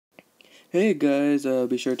Hey guys,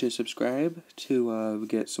 be sure to subscribe to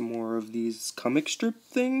get some more of these comic strip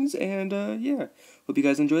things, and yeah, hope you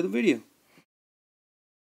guys enjoy the video.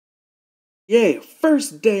 Yay,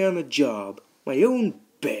 first day on the job, my own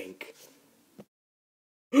bank.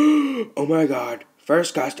 Oh my god,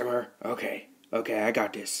 first customer. Okay, I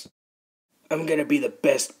got this. I'm gonna be the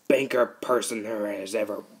best banker person there has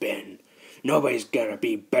ever been. Nobody's gonna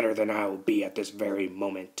be better than I will be at this very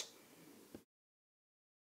moment.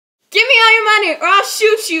 Give me all your money or I'll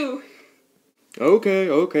shoot you!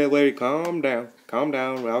 Okay, lady, calm down. Calm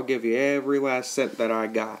down, I'll give you every last cent that I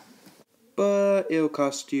got. But it'll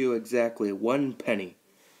cost you exactly 1 penny.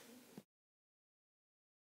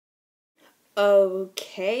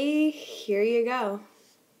 Okay, here you go.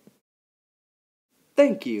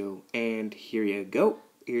 Thank you, and here you go.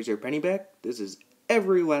 Here's your penny back. This is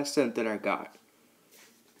every last cent that I got.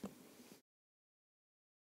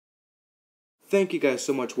 Thank you guys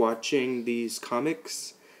so much for watching these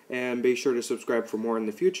comics, and be sure to subscribe for more in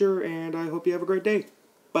the future, and I hope you have a great day.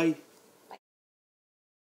 Bye.